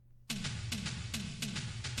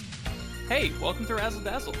Hey, welcome to Razzle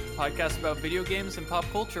Dazzle, a podcast about video games and pop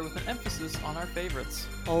culture with an emphasis on our favorites.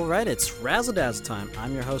 Alright, it's Razzle Dazzle time.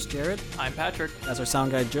 I'm your host, Jared. I'm Patrick. That's our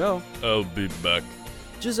sound guy, Joe. I'll be back.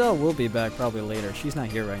 Giselle will be back probably later. She's not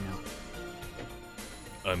here right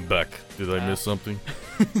now. I'm back. Did I miss something?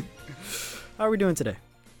 How are we doing today?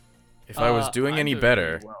 If I was doing any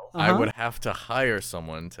better, really well. I would have to hire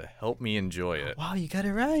someone to help me enjoy it. Wow, you got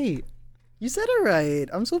it right. You said it right.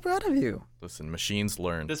 I'm so proud of you. Listen, machines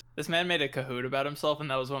learn. This man made a Kahoot about himself, and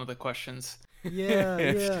that was one of the questions.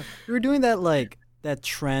 Yeah. We were doing that that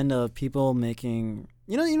trend of people making,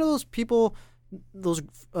 you know those people, those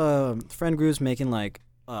friend groups making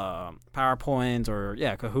PowerPoints or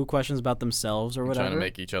Kahoot questions about themselves or whatever. Trying to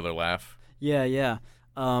make each other laugh. Yeah.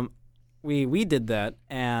 We did that,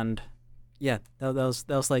 and that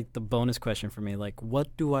was like the bonus question for me. Like,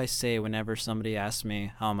 what do I say whenever somebody asks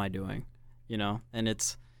me how am I doing? You know, and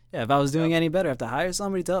it's if I was doing any better, I have to hire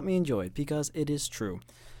somebody to help me enjoy it because it is true.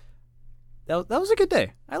 That was a good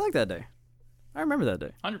day. I like that day. I remember that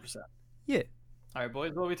day. 100%. Yeah. All right,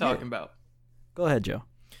 boys, what are we talking about? Go ahead, Joe.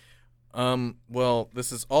 Well,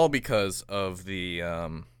 this is all because of the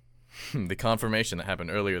the confirmation that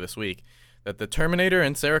happened earlier this week that the Terminator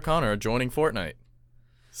and Sarah Connor are joining Fortnite.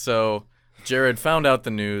 So Jared found out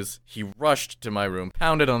the news. He rushed to my room,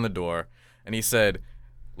 pounded on the door, and he said,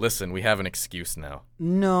 "Listen, we have an excuse now."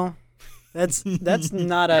 No, that's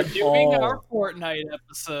not at We're all. doing our Fortnite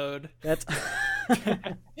episode. That's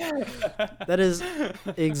that is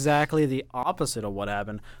exactly the opposite of what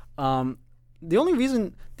happened. The only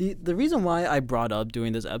reason the reason why I brought up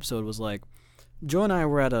doing this episode was like Joe and I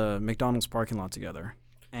were at a McDonald's parking lot together,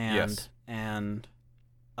 and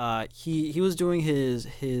he was doing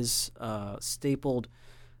his stapled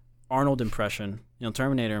Arnold impression,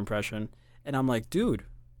 Terminator impression, and I'm like, dude,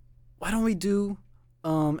 why don't we do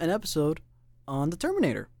an episode on the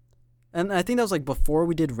Terminator? And I think that was like before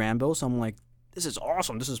we did Rambo, so I'm like, this is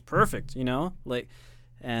awesome, this is perfect,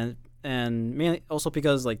 and mainly also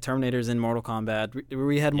because like Terminator's in Mortal Kombat,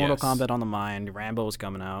 we had Mortal Kombat on the mind, Rambo was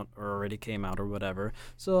coming out or already came out or whatever,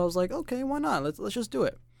 so I was like, okay, why not? Let's just do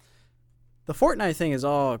it. The Fortnite thing is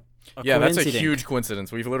all a that's a coincidence. huge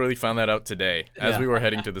coincidence. We've literally found that out today as we were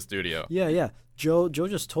heading to the studio. Yeah. Joe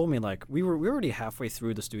just told me like we were already halfway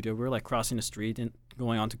through the studio. We were like crossing the street and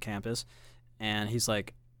going onto campus, and he's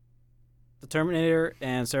like, "The Terminator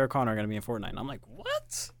and Sarah Connor are gonna be in Fortnite." And I'm like,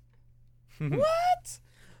 "What? What?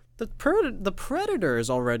 The Predator is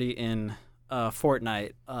already in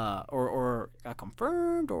Fortnite, or got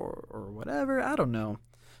confirmed or whatever. I don't know."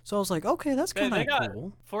 So I was like, "Okay, that's kind of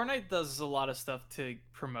cool." Fortnite does a lot of stuff to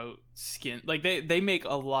promote skin. Like they make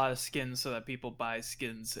a lot of skins so that people buy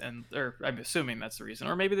skins, or I'm assuming that's the reason,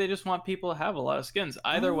 or maybe they just want people to have a lot of skins.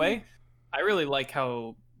 Either way, I really like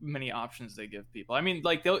how many options they give people. I mean,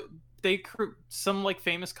 like some like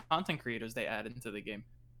famous content creators they add into the game.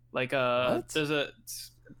 Like there's a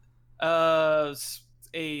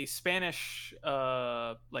Spanish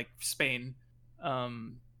like Spain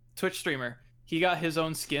Twitch streamer. He got his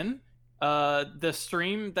own skin. The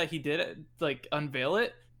stream that he did, like unveil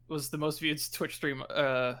it, was the most viewed Twitch stream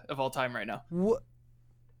of all time right now. What?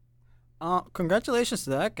 Congratulations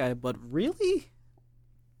to that guy, but really?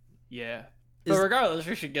 Yeah. But regardless,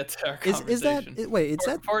 we should get to our conversation. Is that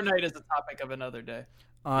Fortnite is the topic of another day.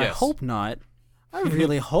 I hope not. I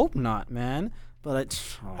really hope not, man. But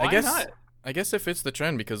Why not? I guess it fits the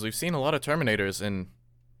trend because we've seen a lot of Terminators in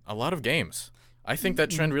a lot of games. I think that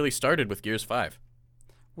trend really started with Gears 5.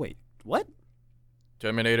 Wait, what?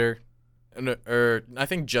 Terminator, I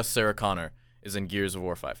think just Sarah Connor is in Gears of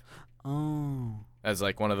War 5. Oh. As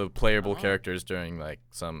like one of the playable characters during like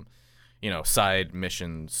some, side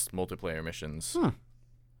missions, multiplayer missions.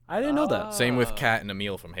 I didn't know that. Same with Kat and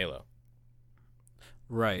Emil from Halo.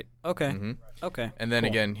 Right. Okay. Mm-hmm. Okay. And then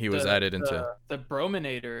again, he was added into... The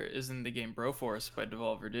Brominator is in the game Broforce by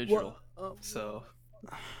Devolver Digital. So...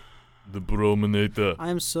 The Brominator. I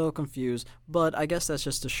am so confused, but I guess that's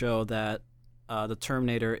just to show that the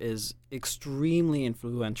Terminator is extremely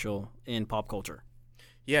influential in pop culture.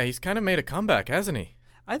 Yeah, he's kind of made a comeback, hasn't he?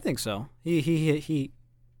 I think so. He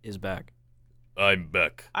is back. I'm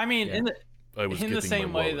back. I mean, Yeah. in the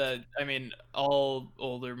same way that all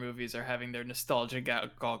older movies are having their nostalgia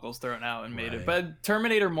goggles thrown out and made it, but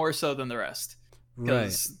Terminator more so than the rest,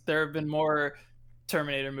 because there have been more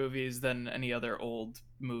Terminator movies than any other old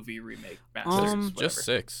movie remake masters. Just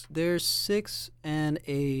 6. There's 6 and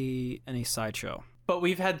a sideshow. But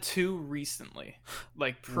we've had 2 recently,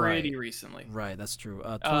 like pretty recently. Right, that's true.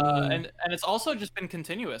 And it's also just been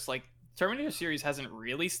continuous. Like Terminator series hasn't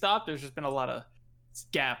really stopped. There's just been a lot of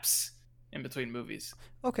gaps in between movies.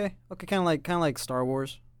 Okay, kind of like Star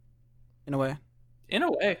Wars. in a way. In a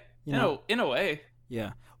way. You know? In a way.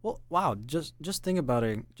 Yeah. Well, wow. Just think about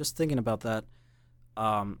it. Just thinking about that.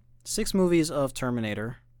 6 movies of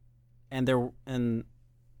Terminator, and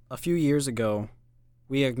a few years ago,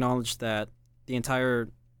 we acknowledged that the entire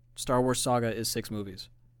Star Wars saga is 6 movies.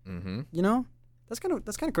 Mm-hmm. You know, that's kind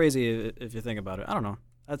of crazy if you think about it. I don't know.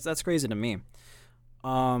 That's crazy to me.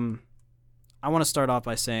 I want to start off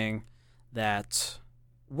by saying that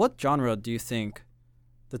what genre do you think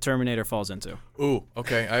the Terminator falls into? Ooh,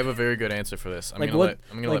 okay. I have a very good answer for this. I'm Like gonna what- let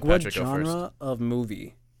Patrick go what first. genre of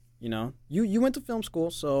movie? You know, you went to film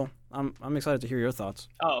school, so I'm excited to hear your thoughts.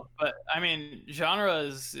 Oh, but I mean, genre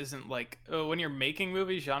isn't like when you're making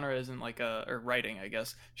movies, genre isn't like or writing, I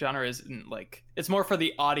guess. Genre isn't like it's more for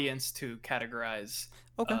the audience to categorize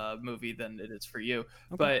Okay. a movie than it is for you.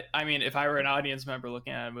 Okay. But I mean, if I were an audience member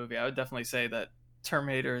looking at a movie, I would definitely say that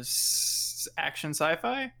Terminator's action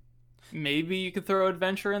sci-fi. Maybe you could throw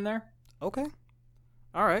adventure in there. Okay.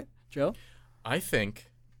 All right, Joe. I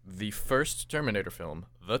think the first Terminator film,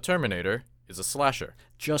 The Terminator, is a slasher.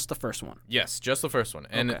 Just the first one. Yes, just the first one.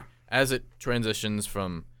 And Okay. as it transitions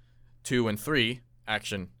from 2 and 3,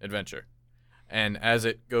 action, adventure. And as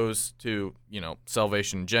it goes to,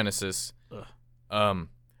 Salvation, Genesis,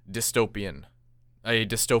 dystopian. A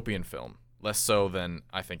dystopian film. Less so than,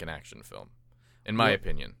 I think, an action film. In my Well-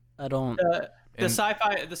 opinion. I don't. The And-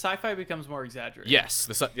 sci-fi becomes more exaggerated. Yes,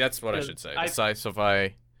 that's what I Because should say. I- The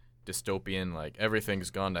sci-fi, dystopian, like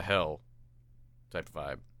everything's gone to hell type of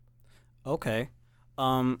vibe. Okay.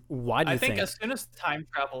 Why do you I think as soon as time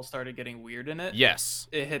travel started getting weird in it, Yes.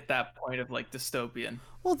 it hit that point of like dystopian.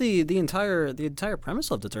 Well, the entire premise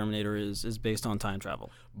of the Terminator is based on time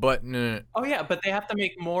travel. But no. Oh yeah, but they have to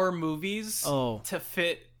make more movies Oh. to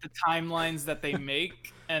fit the timelines that they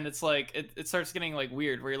make, and it's like it starts getting like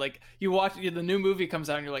weird. Where you're like, you watch the new movie comes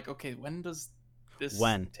out, and you're like, okay, when does this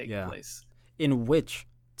take Yeah. place? In which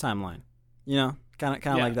timeline? You know, kind of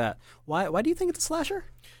Yeah. like that. Why do you think it's a slasher?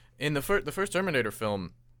 In the first Terminator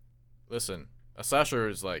film, listen, a slasher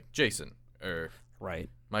is like Jason or Right.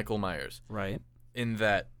 Michael Myers, Right. in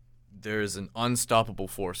that there's an unstoppable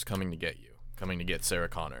force coming to get you, coming to get Sarah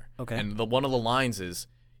Connor. Okay. And one of the lines is,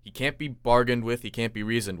 he can't be bargained with, he can't be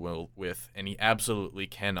reasoned with, and he absolutely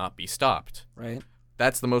cannot be stopped. Right.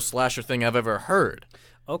 That's the most slasher thing I've ever heard.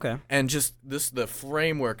 Okay. And just the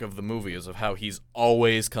framework of the movie is of how he's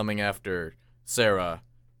always coming after Sarah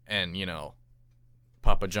and,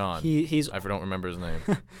 Papa John. He's I don't remember his name.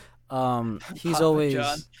 he's Papa always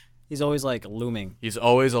John. he's always like looming. He's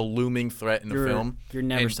always a looming threat in the You're film. you're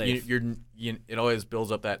never And safe. it always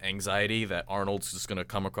builds up that anxiety that Arnold's just going to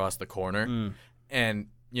come across the corner. Mm. And,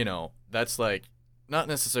 that's like, not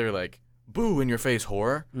necessarily like, boo in your face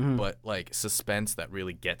horror, Mhm. but like suspense that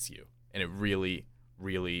really gets you. And it really,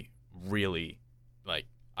 really, really, like,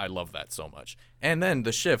 I love that so much. And then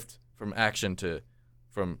the shift from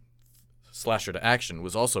slasher to action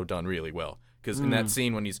was also done really well. Because in that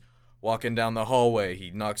scene when he's walking down the hallway, he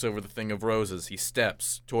knocks over the thing of roses, he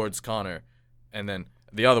steps towards Connor, and then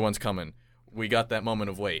the other one's coming. We got that moment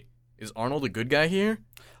of, wait, is Arnold a good guy here?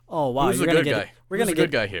 Oh wow, Who's you're the gonna good get guy? we're Who's gonna the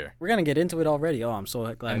good get guy here? we're gonna get into it already. Oh, I'm so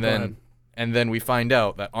glad. And Go then ahead. and then we find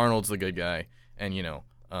out that Arnold's the good guy, and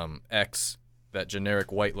X, that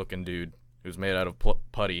generic white-looking dude who's made out of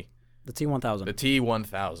putty, The T-1000. the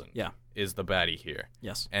T-1000, Yeah. is the baddie here,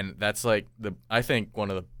 Yes. and that's like I think one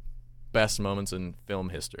of the best moments in film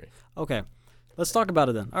history. Okay, let's talk about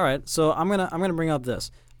it then. All right, so I'm gonna bring up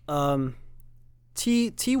this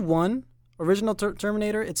T1 original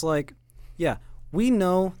Terminator. It's like, yeah, we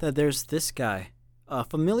know that there's this guy, a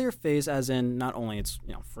familiar face, as in not only it's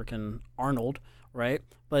freaking Arnold, right,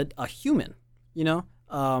 but a human,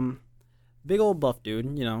 big old buff dude,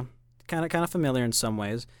 kind of familiar in some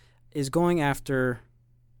ways, is going after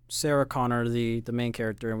Sarah Connor, the main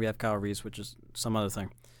character, and we have Kyle Reese, which is some other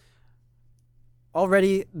thing.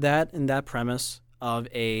 Already that premise of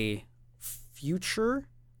a future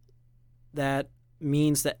that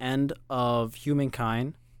means the end of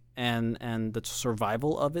humankind and the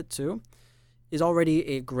survival of it too is already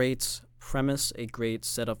a great premise, a great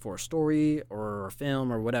setup for a story or a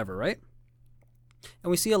film or whatever, right?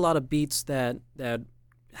 And we see a lot of beats that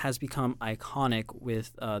has become iconic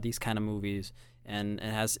with these kind of movies and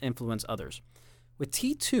has influenced others. With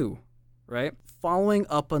T2, right, following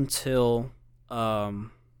up until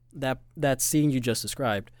that scene you just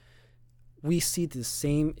described, we see the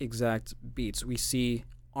same exact beats. We see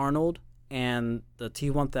Arnold and the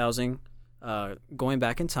T-1000 going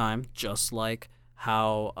back in time, just like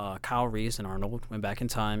how Kyle Reese and Arnold went back in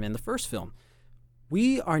time in the first film.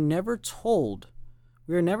 We are never told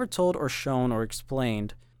or shown or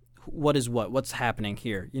explained what is what's happening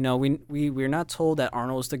here. You know, we're not told that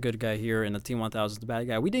Arnold is the good guy here and the T-1000 is the bad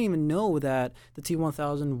guy. We didn't even know that the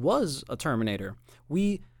T-1000 was a Terminator.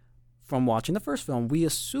 From watching the first film, we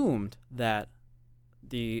assumed that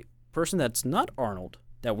the person that's not Arnold,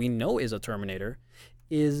 that we know is a Terminator,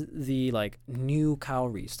 is the like new Kyle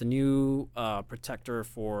Reese, the new protector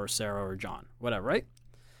for Sarah or John, whatever, right?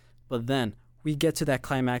 But then we get to that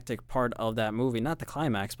climactic part of that movie, not the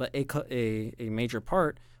climax, but a major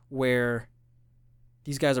part where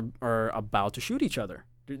these guys are about to shoot each other.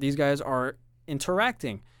 These guys are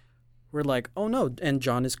interacting. We're like, oh no, and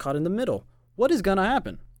John is caught in the middle. What is gonna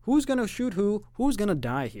happen? Who's gonna shoot who? Who's gonna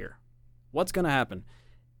die here? What's gonna happen?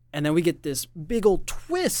 And then we get this big old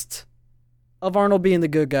twist of Arnold being the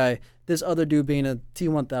good guy, this other dude being a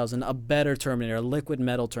T-1000, a better Terminator, a liquid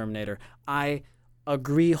metal Terminator. I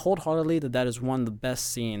agree wholeheartedly that is one of the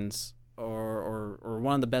best scenes or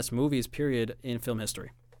one of the best movies, period, in film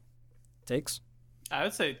history. Takes? I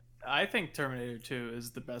would say I think Terminator 2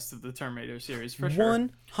 is the best of the Terminator series for sure.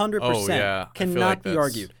 100%. Oh, yeah. Cannot be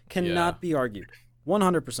argued. Cannot be argued.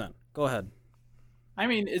 100%. Go ahead. I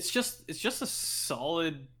mean, it's just a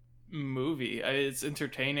solid movie. It's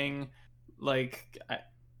entertaining. Like,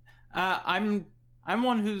 I'm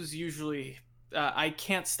one who's usually I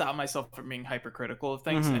can't stop myself from being hypercritical of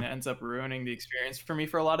things, and it ends up ruining the experience for me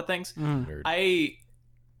for a lot of things. When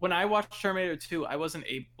I watched Terminator 2, I wasn't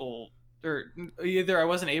able, or either I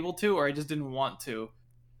wasn't able to, or I just didn't want to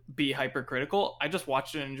be hypercritical. I just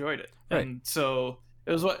watched it and enjoyed it, and so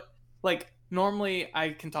it was normally I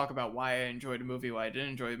can talk about why I enjoyed a movie, why I didn't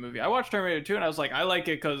enjoy the movie. I watched Terminator 2 and I was like, I like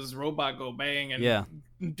it because robot go bang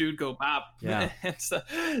and dude go bop. Yeah.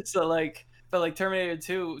 But like Terminator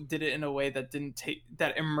 2 did it in a way that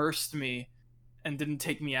that immersed me and didn't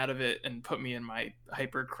take me out of it and put me in my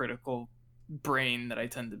hypercritical brain that I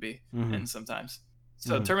tend to be in sometimes.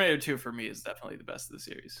 So Terminator 2 for me is definitely the best of the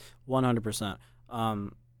series. 100%.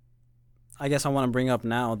 I guess I want to bring up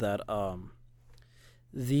now that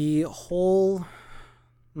the whole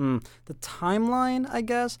the timeline, I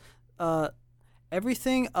guess,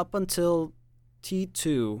 everything up until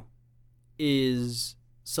T2 is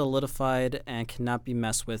solidified and cannot be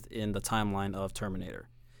messed with in the timeline of Terminator.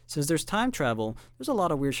 Since there's time travel, there's a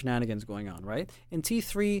lot of weird shenanigans going on, right? In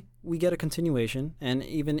T3, we get a continuation, and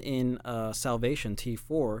even in Salvation,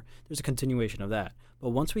 T4, there's a continuation of that. But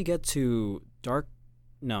once we get to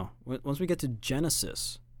once we get to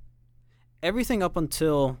Genesis, everything up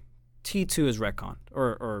until T2 is retconned,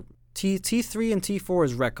 or T3 and T4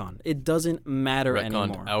 is retconned. It doesn't matter anymore.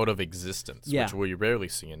 Retconned out of existence, which we rarely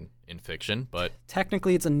see in fiction, but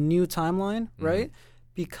technically it's a new timeline, right?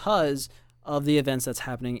 Because of the events that's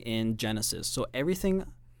happening in Genesis. So everything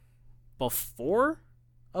before,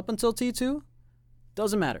 up until T2,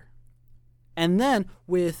 doesn't matter. And then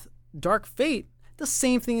with Dark Fate, the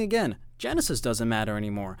same thing again. Genesis doesn't matter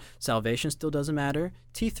anymore. Salvation still doesn't matter.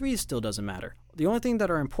 T3 still doesn't matter. The only thing that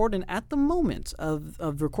are important at the moment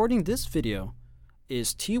of recording this video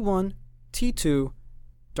is T1, T2,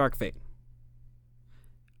 Dark Fate.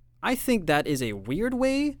 I think that is a weird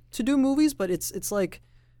way to do movies, but it's like...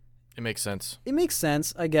 It makes sense. It makes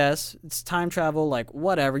sense, I guess. It's time travel, like,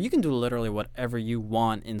 whatever. You can do literally whatever you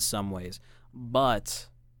want in some ways. But,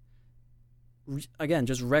 again,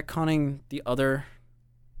 just retconning the other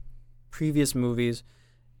previous movies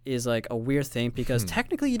is, like, a weird thing because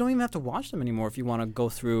technically you don't even have to watch them anymore if you want to go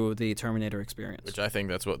through the Terminator experience. Which I think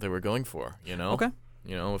that's what they were going for, you know? Okay.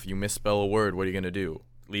 You know, if you misspell a word, what are you going to do?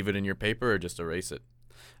 Leave it in your paper or just erase it?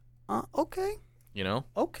 Okay. You know?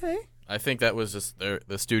 Okay. I think that was just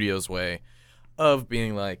the studio's way of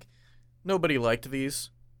being like, nobody liked these.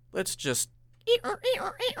 Let's just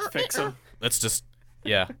Fix them. Let's just,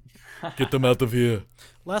 get them out of here.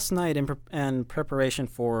 Last night, in preparation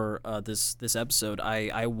for this episode,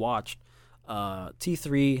 I watched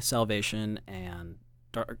T3, Salvation, and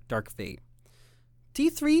Dark Fate.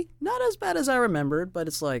 T3, not as bad as I remembered, but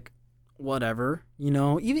it's like, whatever. You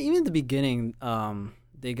know, even in the beginning,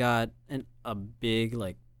 they got a big,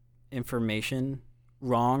 like, information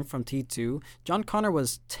wrong from T2. John Connor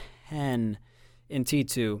was 10 in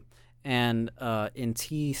T2, and in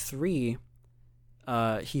T3,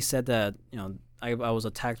 he said that, you know, I was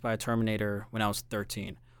attacked by a Terminator when I was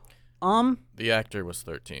 13. The actor was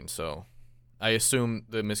 13, so I assume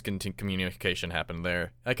the miscommunication happened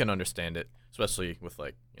there. I can understand it, especially with,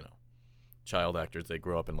 like, you know, child actors. They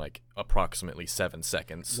grow up in, like, approximately 7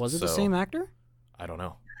 seconds. Was it the same actor? I don't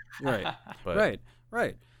know. Right. But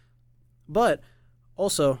Right. But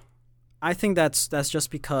also, I think that's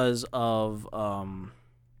just because of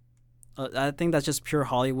I think that's just pure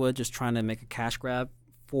Hollywood just trying to make a cash grab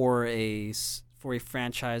for for a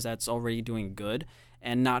franchise that's already doing good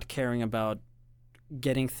and not caring about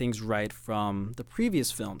getting things right from the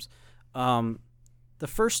previous films. The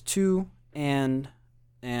first two and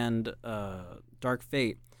Dark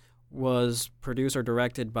Fate was produced or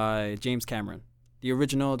directed by James Cameron, the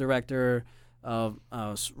original director,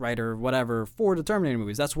 writer, whatever, for the Terminator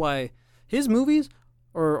movies. That's why his movies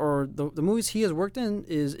or the movies he has worked in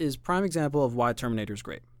is prime example of why Terminator is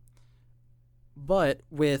great. But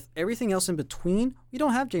with everything else in between, we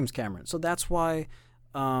don't have James Cameron. So that's why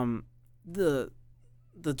the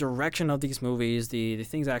direction of these movies, the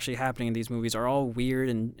things actually happening in these movies are all weird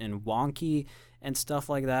and wonky and stuff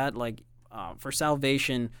like that. Like for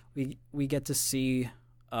Salvation, we get to see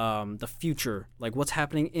the future, like what's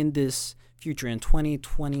happening in this future in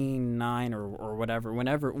 2029 or whatever,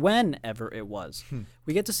 whenever it was.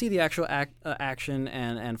 We get to see the actual action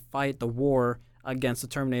and fight the war against the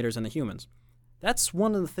Terminators and the humans. That's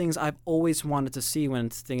one of the things I've always wanted to see when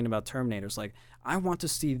thinking about Terminators. Like, I want to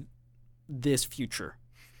see this future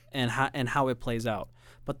and how it plays out.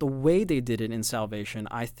 But the way they did it in Salvation,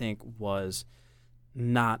 I think, was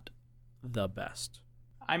not the best.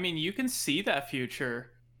 I mean, you can see that future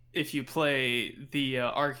if you play the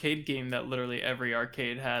arcade game that literally every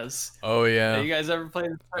arcade has. Oh yeah. You guys ever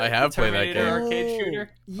played? I have played that Terminator game. arcade shooter.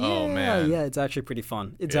 Yeah, Oh, man. yeah, it's actually pretty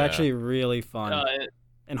fun. It's Yeah. actually really fun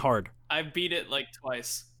and hard. I beat it like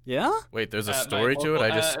twice. Yeah? Wait, there's a at my story to it.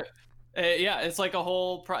 local- yeah, it's like a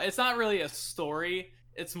whole. It's not really a story.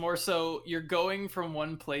 It's more so you're going from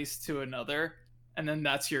one place to another, and then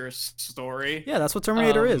that's your story. Yeah, that's what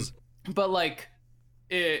Terminator Um, is. But like,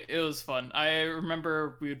 it was fun. I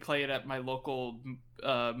remember we would play it at my local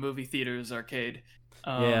movie theater's arcade.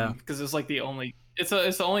 Yeah. Because it's like the only. It's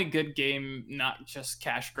the only good game, not just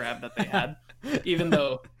cash grab that they had. Even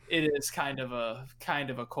though it is kind of a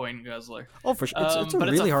coin guzzler. Oh, for sure. It's a but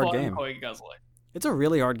really it's a hard fun game. coin guzzler. It's a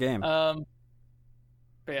really hard game. But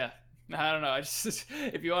yeah, I don't know. I just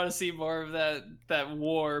if you want to see more of that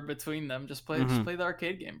war between them, just play the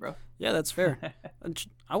arcade game, bro. Yeah, that's fair.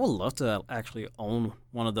 I would love to actually own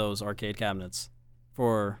one of those arcade cabinets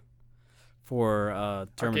for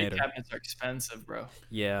Terminator. Arcade cabinets are expensive, bro.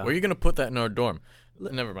 Yeah. Where are you gonna put that in our dorm?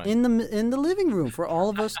 Never mind. In the living room for all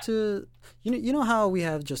of us to you know how we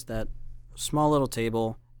have just that small little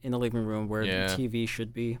table in the living room where Yeah. the TV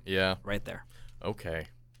should be Yeah. right there. Okay.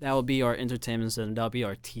 That will be our entertainment center. That'll be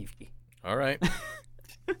our TV. All right.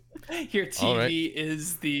 Your TV All right.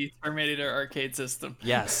 is the Terminator arcade system.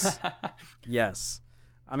 Yes. Yes.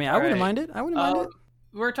 I mean, I All wouldn't right. mind it. I wouldn't mind it.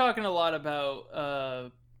 We're talking a lot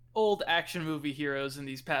about old action movie heroes in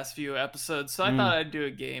these past few episodes, so I thought I'd do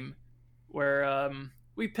a game where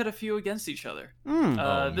we pit a few against each other.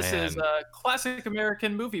 Oh, This is man. classic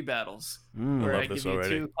American movie battles, where love I this give you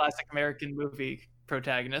already. two classic American movie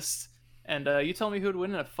protagonists, and you tell me who would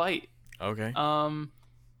win in a fight. Okay.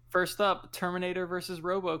 First up, Terminator versus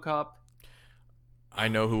RoboCop. I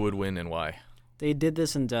know who would win and why. They did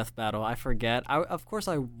this in Death Battle. I forget. Of course,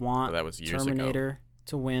 I want Oh, that was years Terminator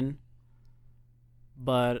to win,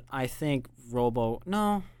 but I think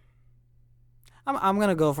No, I'm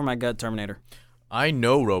gonna go for my gut, Terminator. I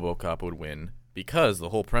know RoboCop would win because the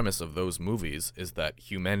whole premise of those movies is that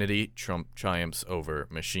humanity triumphs over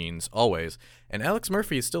machines always, and Alex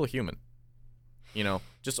Murphy is still a human. You know,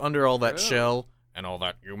 just under all that True. shell and all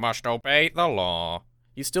that, you must obey the law.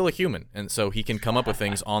 He's still a human, and so he can come up with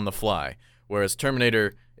things on the fly, whereas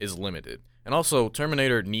Terminator is limited. And also,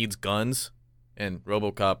 Terminator needs guns, and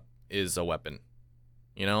RoboCop is a weapon.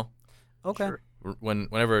 You know? Okay. Sure.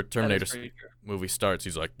 Whenever a That is Terminator pretty true. movie starts,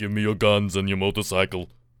 he's like, give me your guns and your motorcycle.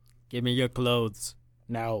 Give me your clothes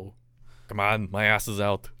now. Come on, my ass is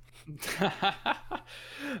out.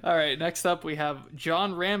 All right, next up we have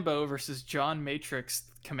John Rambo versus John Matrix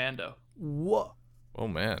Commando. What? Oh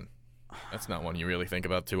man, that's not one you really think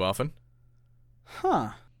about too often.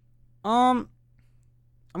 Huh. I'm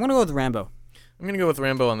gonna go with Rambo. I'm gonna go with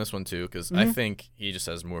Rambo on this one too, because I Mhm. think he just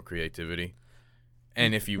has more creativity.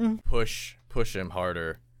 And if you push him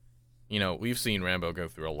harder, you know, we've seen Rambo go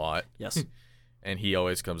through a lot, Yes. and he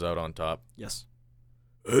always comes out on top. Yes.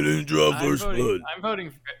 I didn't draw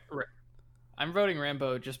I'm voting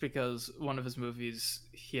Rambo just because one of his movies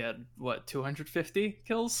he had 250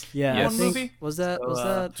 kills. Yeah. Yes. I One think, movie. Was that? So, Was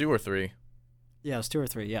that? 2 or 3. Yeah, it was 2 or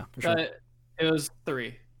 3. Yeah, for sure. It was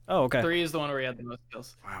 3. Oh, okay. 3 is the one where he had the most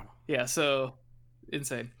kills. Wow. Yeah, so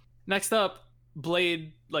insane. Next up,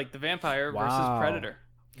 Blade, like the vampire Wow. versus Predator.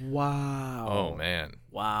 Wow. Oh man.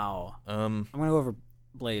 Wow. I'm I'm gonna go over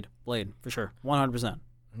Blade. Blade for sure. 100%.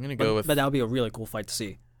 gonna go with. But that would be a really cool fight to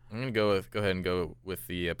see. I'm gonna go ahead and go with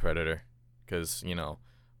the Predator, because you know,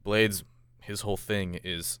 Blade's his whole thing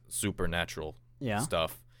is supernatural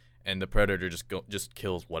stuff, and the Predator just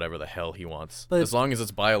kills whatever the hell he wants. But- as long as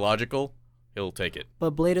it's biological, he'll take it.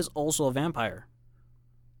 But Blade is also a vampire,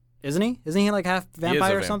 isn't he? Isn't he like half He is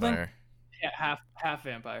vampire a or something? vampire. Yeah, half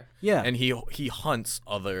vampire. Yeah, And he hunts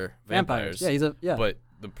other vampires. Yeah, he's a But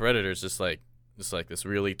the Predator's just like this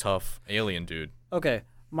really tough alien dude. Okay,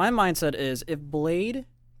 my mindset is if Blade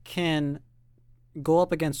can go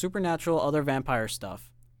up against supernatural other vampire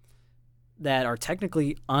stuff that are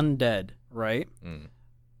technically undead, right? Mm.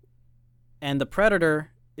 And the Predator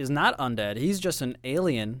is not undead. He's just an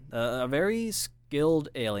alien, a very skilled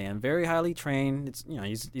alien, very highly trained. It's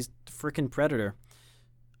he's the freaking Predator.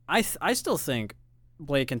 I still think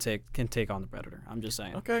Blade can take on the Predator. I'm just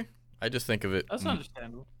saying. Okay. I just think of it. That's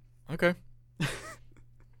understandable. Okay.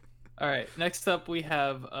 All right, next up we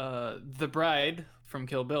have The Bride from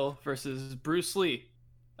Kill Bill versus Bruce Lee.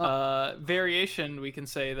 Variation, we can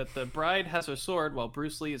say that The Bride has her sword while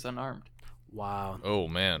Bruce Lee is unarmed. Wow, Oh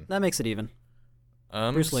man. that makes it even.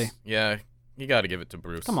 Bruce Lee. Yeah, you got to give it to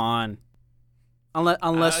Bruce. Come on.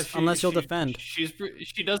 Unless you'll defend.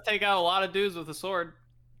 She does take out a lot of dudes with a sword.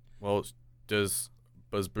 Well, does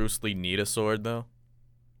Bruce Lee need a sword though?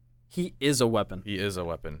 He is a weapon. He is a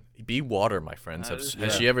weapon. Be water, my friends. That is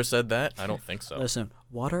Has true. she ever said that? I don't think so. Listen,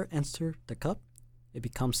 water enters the cup, it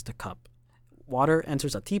becomes the cup. Water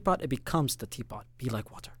enters a teapot, it becomes the teapot. Be like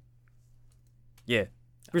water. Yeah.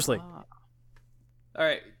 Bruce Lee. All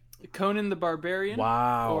right, Conan the Barbarian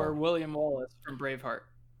Wow. or William Wallace from Braveheart.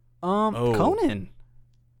 Oh. Conan.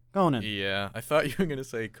 Yeah, I thought you were gonna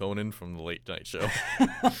say Conan from the Late Night Show.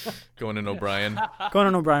 Conan O'Brien.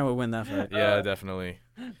 Conan O'Brien would win that fight. Yeah, definitely.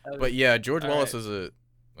 But yeah, George All Wallace right. is a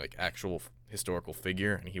actual historical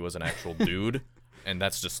figure, and he was an actual dude, and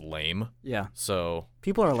that's just lame. Yeah. So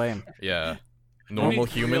People are lame. yeah, You normal need real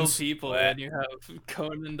humans. people, and you have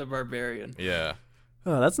Conan the Barbarian. Yeah.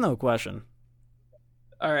 Oh, that's no question.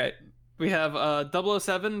 All right, we have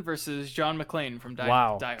 007 versus John McClane from Die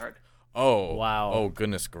Hard. Oh. Wow. Oh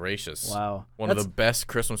goodness gracious. Wow. One of the best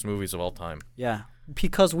Christmas movies of all time. Yeah.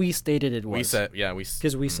 Because we stated it was. We said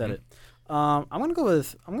Because we said it. I'm gonna go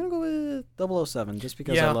with 007 just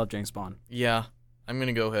because I Yeah. love James Bond. Yeah, I'm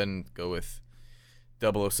gonna go ahead and go with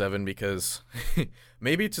 007 because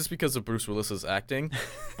maybe it's just because of Bruce Willis's acting,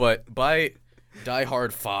 but by Die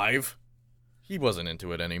Hard 5, he wasn't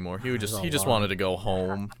into it anymore. He There's a just lot. wanted to go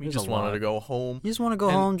home. He There's just a wanted lot. to go home. You just want to go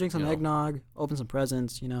And, home, drink some you know. eggnog, open some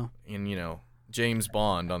presents, And James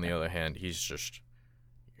Bond on the other hand, he's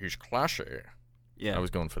classy. Yeah. I was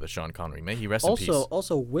going for the Sean Connery. May he rest in peace.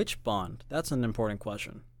 Also, which Bond? That's an important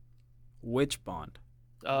question. Which Bond?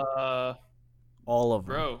 All of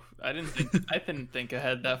them. Bro, I didn't think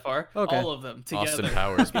ahead that far. Okay. All of them together. Austin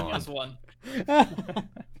Powers as Bond. one. Uh-huh.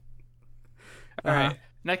 All right.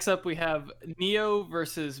 Next up, we have Neo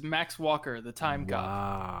versus Max Walker, the Time Cop.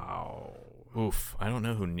 Wow. Oof, I don't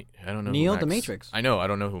know who Neo, who the Max- Matrix. I know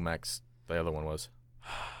who Max the other one was.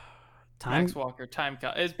 Time. Max Walker, Time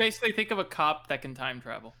Cop. It's basically think of a cop that can time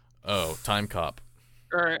travel, Oh, Time Cop.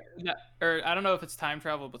 or I don't know if it's time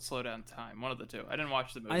travel, but slow down time. One of the two. I didn't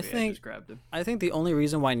watch the movie. I think- just grabbed it. I think the only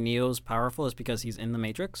reason why Neo's powerful is because he's in the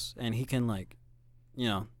Matrix and he can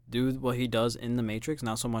do what he does in the Matrix,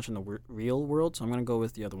 not so much in the real world. So I'm gonna go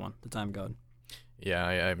with the other one, the Time God. Yeah,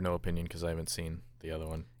 I have no opinion because I haven't seen the other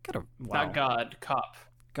one. Not God, cop.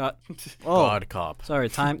 God. Oh, God Cop. sorry.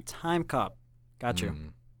 Time Cop. Got you. Mm.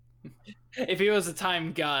 If he was a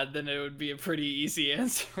time god, then it would be a pretty easy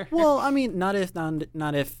answer. Well, I mean, not if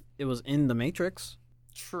it was in the Matrix.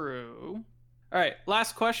 True. All right,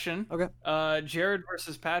 last question. Okay. Jared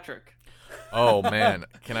versus Patrick. Oh man,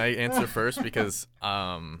 can I answer first because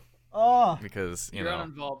Oh. you You're know.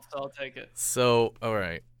 uninvolved, so I'll take it. So all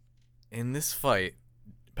right, in this fight,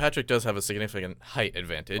 Patrick does have a significant height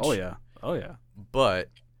advantage. Oh yeah. But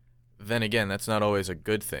then again, that's not always a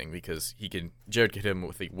good thing because Jared could hit him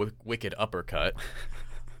with a wicked uppercut.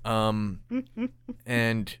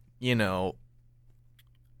 And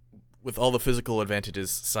with all the physical advantages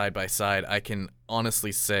side by side, I can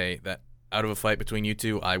honestly say that out of a fight between you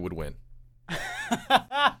two, I would win.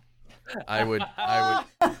 I would.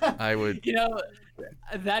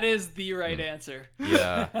 That is the right answer.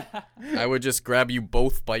 Yeah. I would just grab you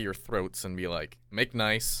both by your throats and be like, "Make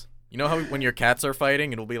nice." You know how when your cats are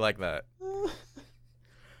fighting, it'll be like that.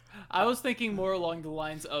 I was thinking more along the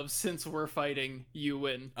lines of, since we're fighting, you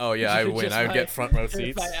win. Oh yeah, I would win. Just I would like- get front row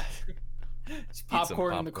seats. Just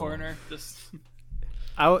popcorn in the popcorn. corner. Just.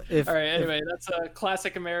 All All right. Anyway, that's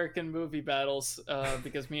classic American movie battles.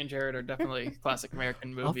 Because me and Jared are definitely classic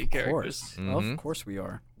American movie characters. Mhm. Of course we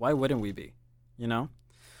are. Why wouldn't we be?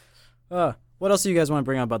 What else do you guys want to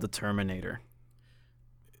bring up about the Terminator?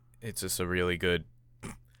 it's just a really good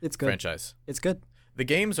It's good. franchise. It's good. The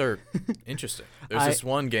games are interesting. There's this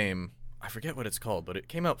one game, I forget what it's called, but it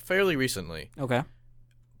came out fairly recently, Okay.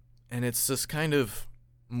 and it's just kind of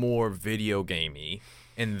more video gamey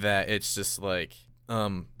in that it's just like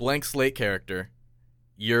blank slate character.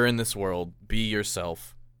 You're in this world. Be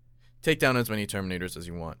yourself. Take down as many Terminators as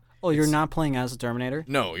you want. Oh, you're not playing as a Terminator?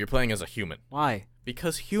 No, you're playing as a human. Why?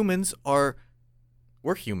 Because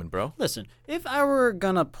we're human, bro. Listen, if I were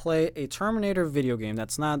gonna play a Terminator video game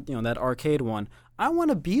that's not, that arcade one, I want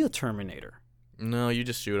to be a Terminator. No, you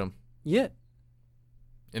just shoot them Yeah.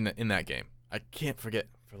 in that game. I can't forget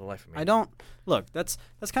for the life of me. I don't look. That's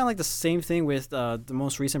kind of like the same thing with the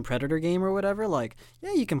most recent Predator game or whatever. Like,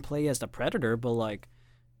 yeah, you can play as the Predator, but like,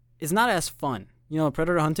 it's not as fun.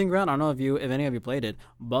 Predator Hunting Ground. I don't know if any of you played it,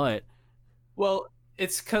 but Well,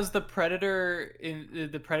 it's because the Predator in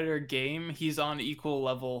the Predator game, he's on equal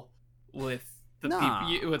level with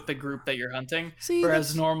the with the group that you're hunting. See,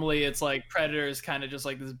 whereas normally it's like Predator is kind of just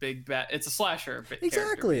like this big bat. It's a slasher.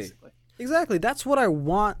 Exactly. That's what I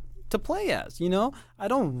want to play as. I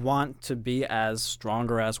don't want to be as strong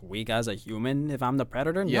or as weak as a human if I'm the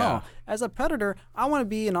Predator. Yeah. No, as a Predator, I want to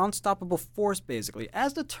be an unstoppable force, basically.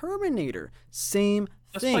 As the Terminator, same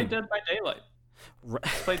Just thing. play Dead by Daylight.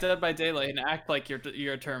 Play Dead by Daylight and act like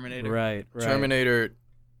you're a Terminator. Right.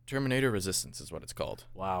 Terminator Resistance is what it's called.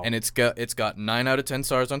 Wow. And it's got 9 out of 10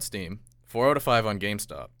 stars on Steam, 4 out of 5 on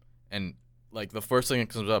GameStop. And like the first thing that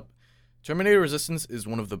comes up, Terminator Resistance is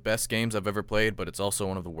one of the best games I've ever played, but it's also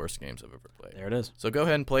one of the worst games I've ever played. There it is. So go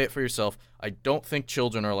ahead and play it for yourself. I don't think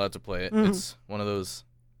children are allowed to play it. Mhm. It's one of those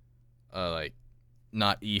like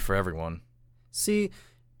not E for everyone. See,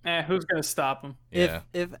 Who's gonna stop him? Yeah.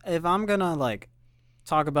 if I'm gonna like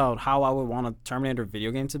talk about how I would want a Terminator video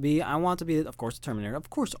game to be, I want it to be, of course, Terminator, of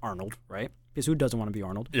course, Arnold, right? Because who doesn't want to be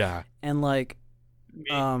Arnold? Yeah. And like, Me.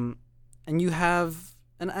 and you have,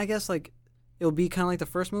 and I guess like it'll be kind of like the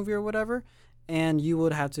first movie or whatever, and you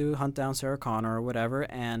would have to hunt down Sarah Connor or whatever,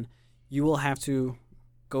 and you will have to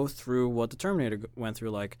go through what the Terminator went through,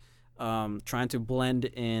 like trying to blend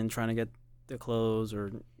in, trying to get the clothes,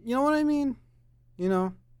 or you know what I mean?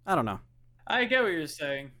 I don't know. I get what you're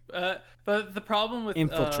saying, but the problem with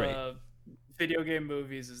Infiltrate. Video game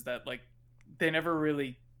movies is that like they never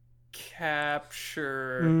really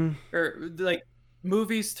capture or like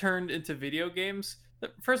movies turned into video games.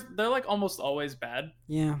 First, they're like almost always bad,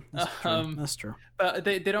 Yeah, that's true. That's true. but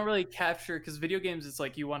they don't really capture because video games it's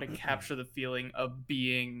like you want to capture the feeling of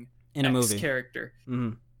being In a X movie. character,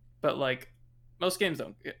 hmm but like most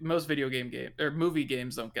video game or movie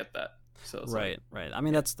games don't get that. So it's Right. I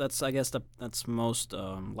mean, that's I guess that's most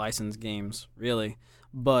licensed games, really.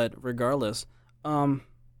 But regardless,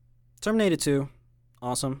 Terminator 2,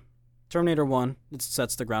 awesome. Terminator 1, it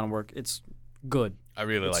sets the groundwork. It's good. I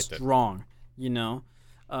really It's liked it. strong.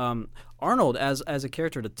 Arnold as a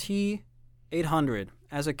character, the T-800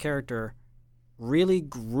 as a character, really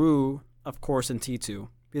grew, of course, in T2.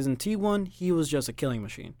 Because in T1, he was just a killing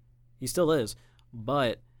machine. He still is,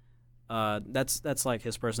 but that's like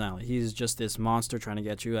his personality. He's just this monster trying to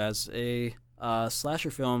get you, as a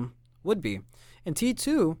slasher film would be. In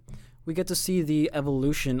T2, we get to see the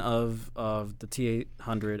evolution of the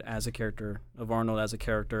T-800 as a character, of Arnold as a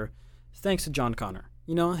character, thanks to John Connor.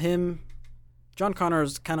 John Connor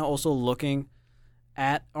is kind of also looking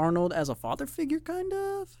at Arnold as a father figure, kind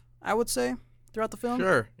of, I would say, throughout the film.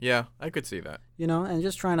 Sure. Yeah, I could see that. And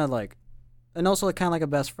just trying to like, and also kind of like a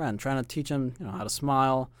best friend, trying to teach him, how to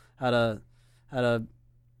smile, how to, I don't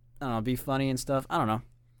know, be funny and stuff. I don't know.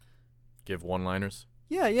 Give one-liners.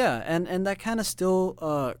 Yeah, and that kind of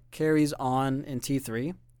still carries on in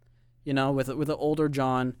T3, with the older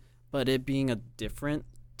John, but it being a different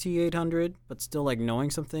T-800, but still like knowing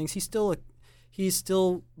some things. He's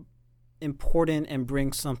still important and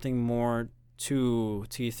brings something more to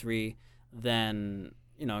T3 than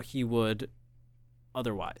he would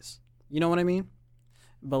otherwise. You know what I mean?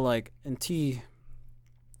 But like in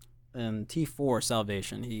T4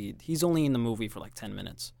 Salvation, he's only in the movie for like 10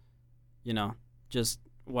 minutes. Just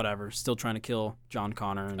whatever, still trying to kill John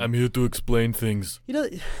Connor. And I'm here to explain things. he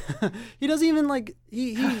doesn't even like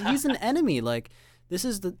he's an enemy. Like this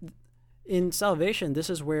is in Salvation, this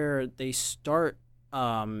is where they start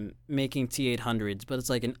making T-800s, but it's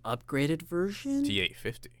like an upgraded version.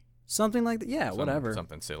 T-850. Something like that. Yeah, whatever.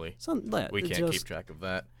 Something silly. We We can't keep track of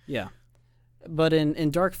that. Yeah. But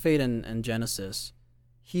in Dark Fate and Genesis,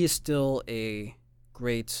 he is still a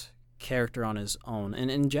great character on his own. And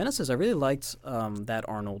in Genesis, I really liked that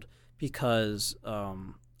Arnold because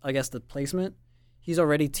I guess the placement, he's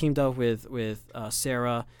already teamed up with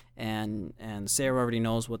Sarah, and Sarah already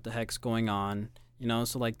knows what the heck's going on. You know,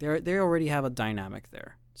 so like they already have a dynamic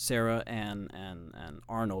there. Sarah and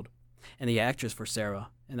Arnold, and the actress for Sarah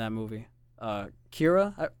in that movie,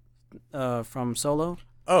 Kira, from Solo.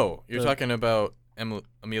 Oh, you're talking about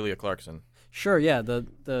Amelia Clarkson. Sure, yeah,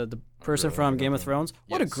 the person really from like Game of her. Thrones.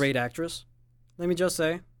 What a Yes. great actress. Let me just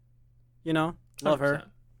say, you know, love her. 100%.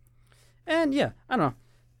 And yeah, I don't know.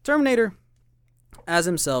 Terminator, as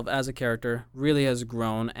himself, as a character, really has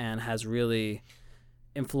grown and has really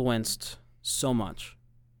influenced so much,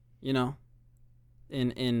 you know,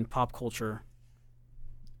 in pop culture.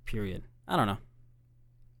 Period. I don't know.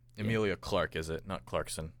 Amelia Clark, is it? Not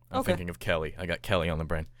Clarkson. I'm Okay. thinking of Kelly. I got Kelly on the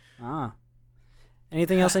brain. Ah.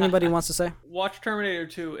 Anything else anybody wants to say? Watch Terminator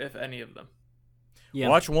 2, if any of them. Yeah.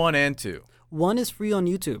 Watch 1 and 2. 1 is free on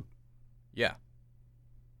YouTube, Yeah.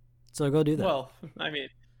 so go do that. Well, I mean,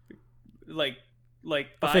 like by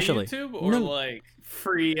Officially. YouTube or No. like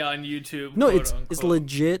free on YouTube. No, quote it's unquote?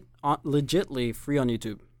 legitly free on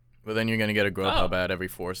YouTube. But then you're going to get a Grubhub Oh. ad every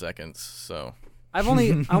 4 seconds, so... I've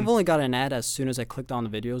only got an ad as soon as I clicked on the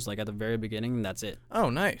videos, like at the very beginning, and that's it. Oh,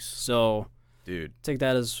 nice. So Dude, take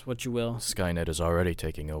that as what you will. Skynet is already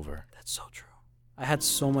taking over. That's so true. I had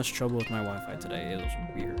so much trouble with my Wi-Fi today. It was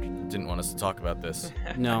weird. Didn't want us to talk about this.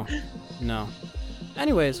 No.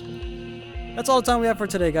 Anyways, that's all the time we have for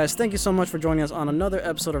today, guys. Thank you so much for joining us on another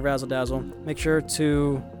episode of Razzle Dazzle. Make sure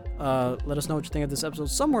to let us know what you think of this episode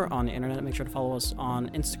somewhere on the internet. Make sure to follow us on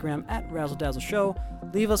Instagram at Razzle Dazzle Show.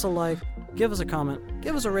 Leave us a like, give us a comment,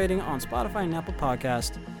 give us a rating on Spotify and Apple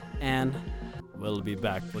Podcast, and we'll be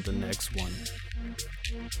back with the next one.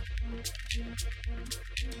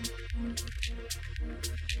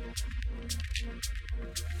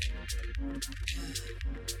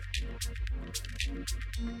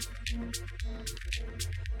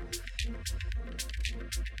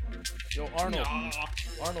 Yo, Arnold.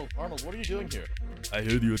 Arnold, what are you doing here? I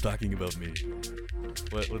heard you were talking about me.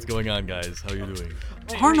 What's going on, guys? How you doing?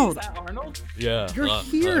 Wait, Arnold! is that Arnold? Yeah. You're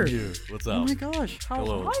here. I'm here. What's Oh up? my gosh!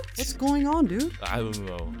 Hello. What's going on, dude? I don't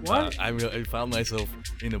know. What? I found myself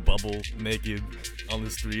in a bubble, naked, on the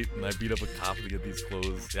street, and I beat up a cop to get these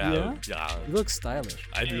clothes. Yeah? Yeah. You look stylish.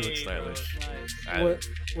 I do look Hey, stylish. bro, nice. I-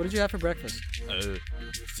 What did you have for breakfast?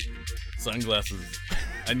 Sunglasses.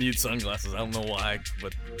 I need sunglasses. I don't know why,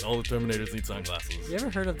 but all the Terminators need sunglasses. You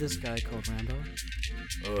ever heard of this guy called Rambo?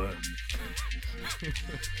 Uh,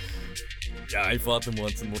 yeah, I fought them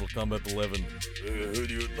once in Mortal Kombat 11. Who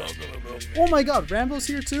do you talking about? Oh my God, Rambo's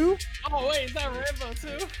here too? Oh wait, is that Rambo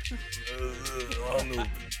too? Arnold,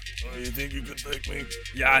 you think you can take me?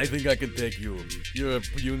 Yeah, I think I can take you. You're a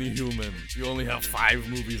puny human. You only have 5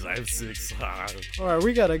 movies. I have 6. All right,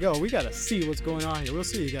 we gotta go. We gotta see what's going on here. We'll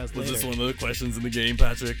see you guys Was later. this one of the questions in the game,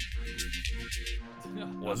 Patrick?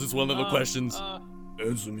 Was this one of the questions?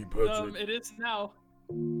 Answer me, Patrick. It is now.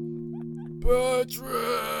 Patrick!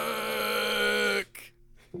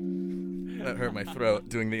 That hurt my throat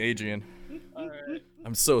doing the Adrian. All right,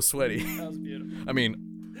 I'm so sweaty. that was beautiful. I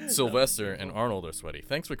mean, Sylvester and Arnold are sweaty.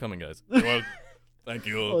 Thanks for coming, guys. Thank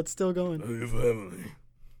you. Oh, it's still going. Love your family.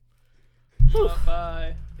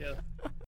 Bye. Yeah.